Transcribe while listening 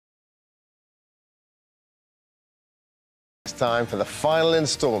It's time for the final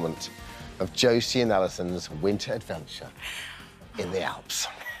instalment of Josie and Alison's winter adventure in the Alps.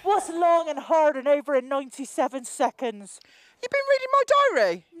 What's long and hard and over in 97 seconds? You've been reading my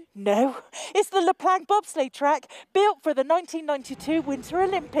diary? No, it's the Plagne bobsleigh track built for the 1992 Winter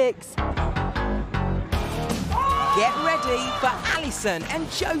Olympics. Get ready for Alison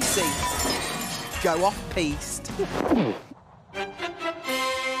and Josie. Go off-piste.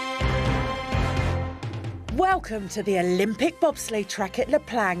 Welcome to the Olympic bobsleigh track at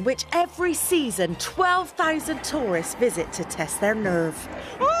Plagne, which every season 12,000 tourists visit to test their nerve.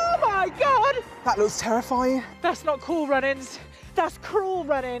 Oh my God! That looks terrifying. That's not cool runnings. That's cruel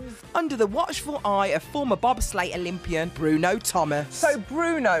runnings. Under the watchful eye of former bobsleigh Olympian Bruno Thomas. So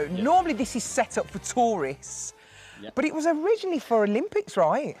Bruno, normally this is set up for tourists, but it was originally for Olympics,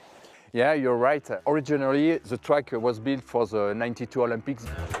 right? Yeah, you're right. Originally, the track was built for the 92 Olympics.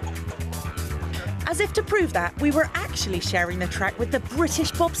 As if to prove that, we were actually sharing the track with the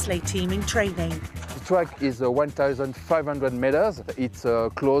British bobsleigh team in training. The track is 1,500 meters. It's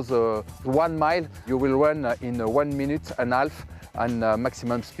close 1 mile. You will run in 1 minute and a half and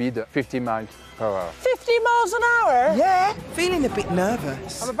maximum speed 50 miles per hour. 50 miles an hour? Yeah. Feeling a bit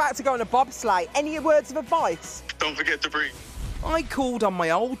nervous. I'm about to go on a bobsleigh. Any words of advice? Don't forget to breathe. I called on my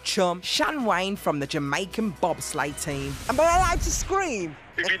old chum, Shan Wayne from the Jamaican bobsleigh team. Am I allowed to scream?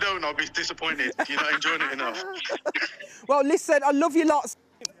 If you don't, I'll be disappointed. You're not enjoying it enough. Well, listen, I love you lots.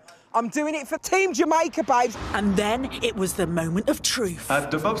 I'm doing it for Team Jamaica, babes. And then it was the moment of truth.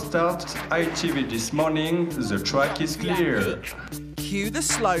 At the bob start, ITV this morning, the track is clear. Cue the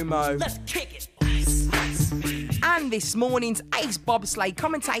slow-mo. Let's kick it. And this morning's ace bobsleigh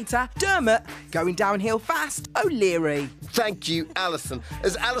commentator, Dermot, going downhill fast, O'Leary. Thank you, Alison.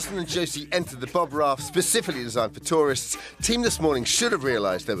 As Alison and Josie entered the bob raft specifically designed for tourists, team this morning should have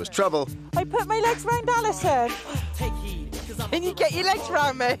realised there was trouble. I put my legs round Alison. Can you get your legs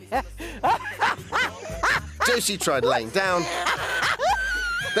round me? Josie tried laying down,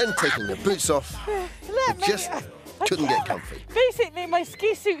 then taking her boots off, but just couldn't get comfy. Basically, my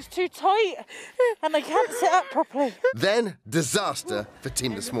ski suit's too tight and I can't sit up properly. Then, disaster for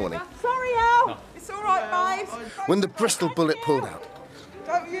team this morning. Sorry, Al. It's all right, babes. When the Bristol bullet pulled out.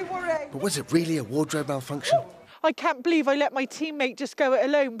 Don't you worry. But was it really a wardrobe malfunction? I can't believe I let my teammate just go it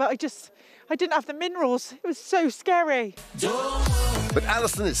alone, but I didn't have the minerals. It was so scary. But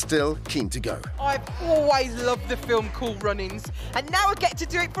Alison is still keen to go. I've always loved the film Cool Runnings, and now I get to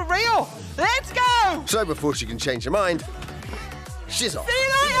do it for real. Let's go! So before she can change her mind, she's off. See you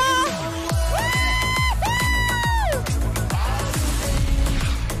later!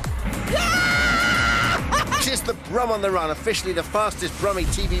 She's the Brum on the Run, officially the fastest Brummy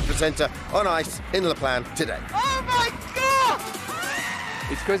TV presenter on ice in Plagne today. Oh my God!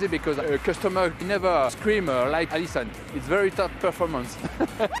 It's crazy because a customer never scream like Alison. It's very tough performance.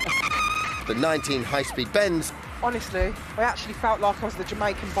 The 19 high-speed bends. Honestly, I actually felt like I was the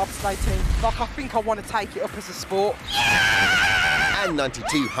Jamaican bobsleigh team. Like I think I want to take it up as a sport. And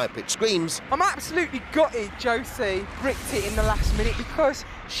 92 high-pitched screams. I'm absolutely gutted Josie bricked it in the last minute because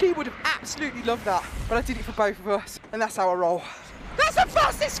she would have absolutely loved that. But I did it for both of us, and that's how I roll. That's the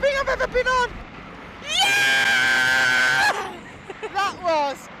fastest thing I've ever been on! Yeah! That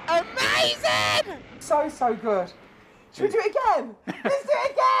was amazing! So good. Should we do it again? Let's do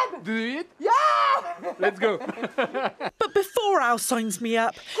it again! Do it? Yeah! Let's go. But before Al signs me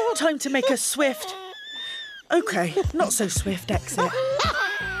up, time to make a swift... OK, not so swift exit.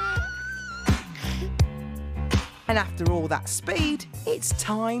 And after all that speed, it's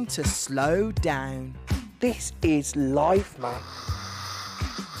time to slow down. This is life, man.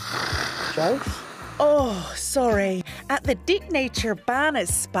 Joe? Oh, sorry. At the Deep Nature Ban at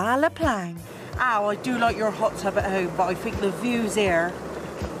Spa Plagne. Al, I do like your hot tub at home, but I think the views here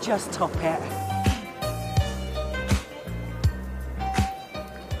just top it.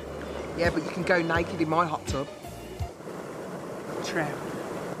 Yeah, but you can go naked in my hot tub. True.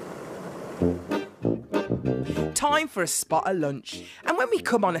 Time for a spot of lunch. And when we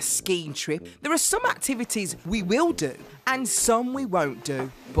come on a skiing trip, there are some activities we will do and some we won't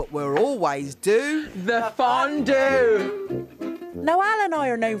do. But we'll always do the fondue. Now, Al and I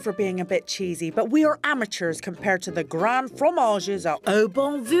are known for being a bit cheesy, but we are amateurs compared to the grand fromages at Au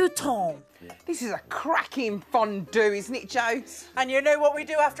Bon Vieux. This is a cracking fondue, isn't it, Jose? And you know what we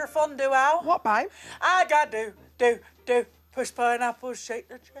do after fondue, Al? What, babe? I got do. Push pineapple, shake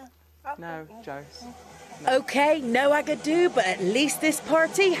the chair. No, Jose. No. OK, no agadoo, but at least this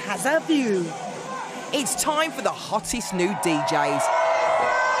party has a view. It's time for the hottest new DJs.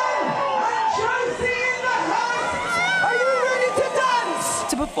 Josie in the house! Are you ready to dance?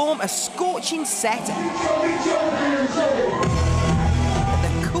 To perform a scorching set at the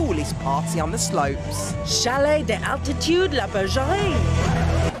coolest party on the slopes. Chalet de altitude La Bergerie.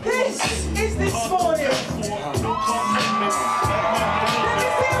 This is this morning. Let me see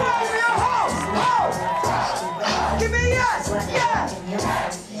around your house. Give me a yes.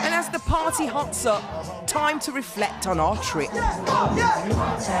 Yes. And as the party hots up, time to reflect on our trip.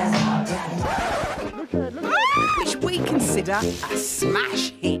 Which we consider a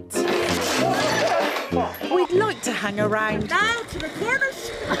smash hit. We'd like to hang around. Down to the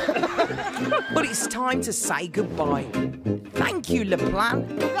corners. But it's time to say goodbye. Thank you, Plagne.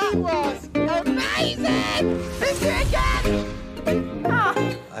 That was amazing. Let's do it again.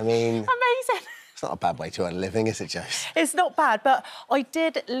 I mean... Amazing. It's not a bad way to earn a living, is it, Jose? It's not bad, but I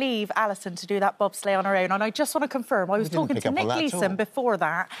did leave Alison to do that bobsleigh on her own, and I just want to confirm, I was talking to Nick Leeson before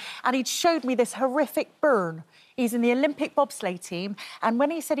that, and he'd showed me this horrific burn. He's in the Olympic bobsleigh team, and when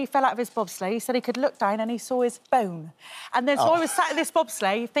he said he fell out of his bobsleigh, he said he could look down and he saw his bone. And then so I was sat in this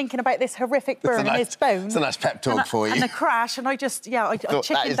bobsleigh thinking about this horrific burn in his bone. It's a nice pep talk for you. And the crash, and I just, I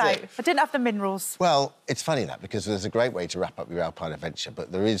chickened out. I didn't have the minerals. Well, it's funny that, because there's a great way to wrap up your Alpine adventure,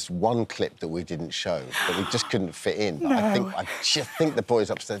 but there is one clip that we didn't show that we just couldn't fit in. But No. I just think the boys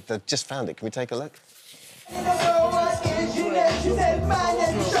upstairs, they've just found it. Can we take a look?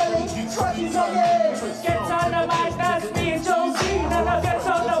 Get on the mic, that's me and Josie. Now get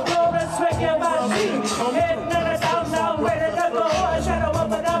on the floor and swing your body. Head down, ready to go. I shadow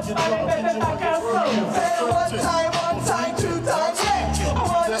up and up, baby, back out slow. Say one time, two times, yeah.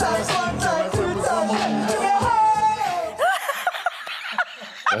 One time, two times, yeah.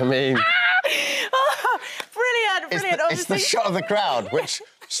 I mean... Brilliant. It's the shot of the crowd, which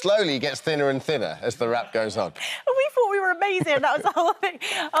slowly gets thinner and thinner as the rap goes on. We thought we were amazing. That was the whole thing.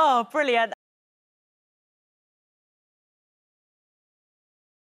 Oh, brilliant.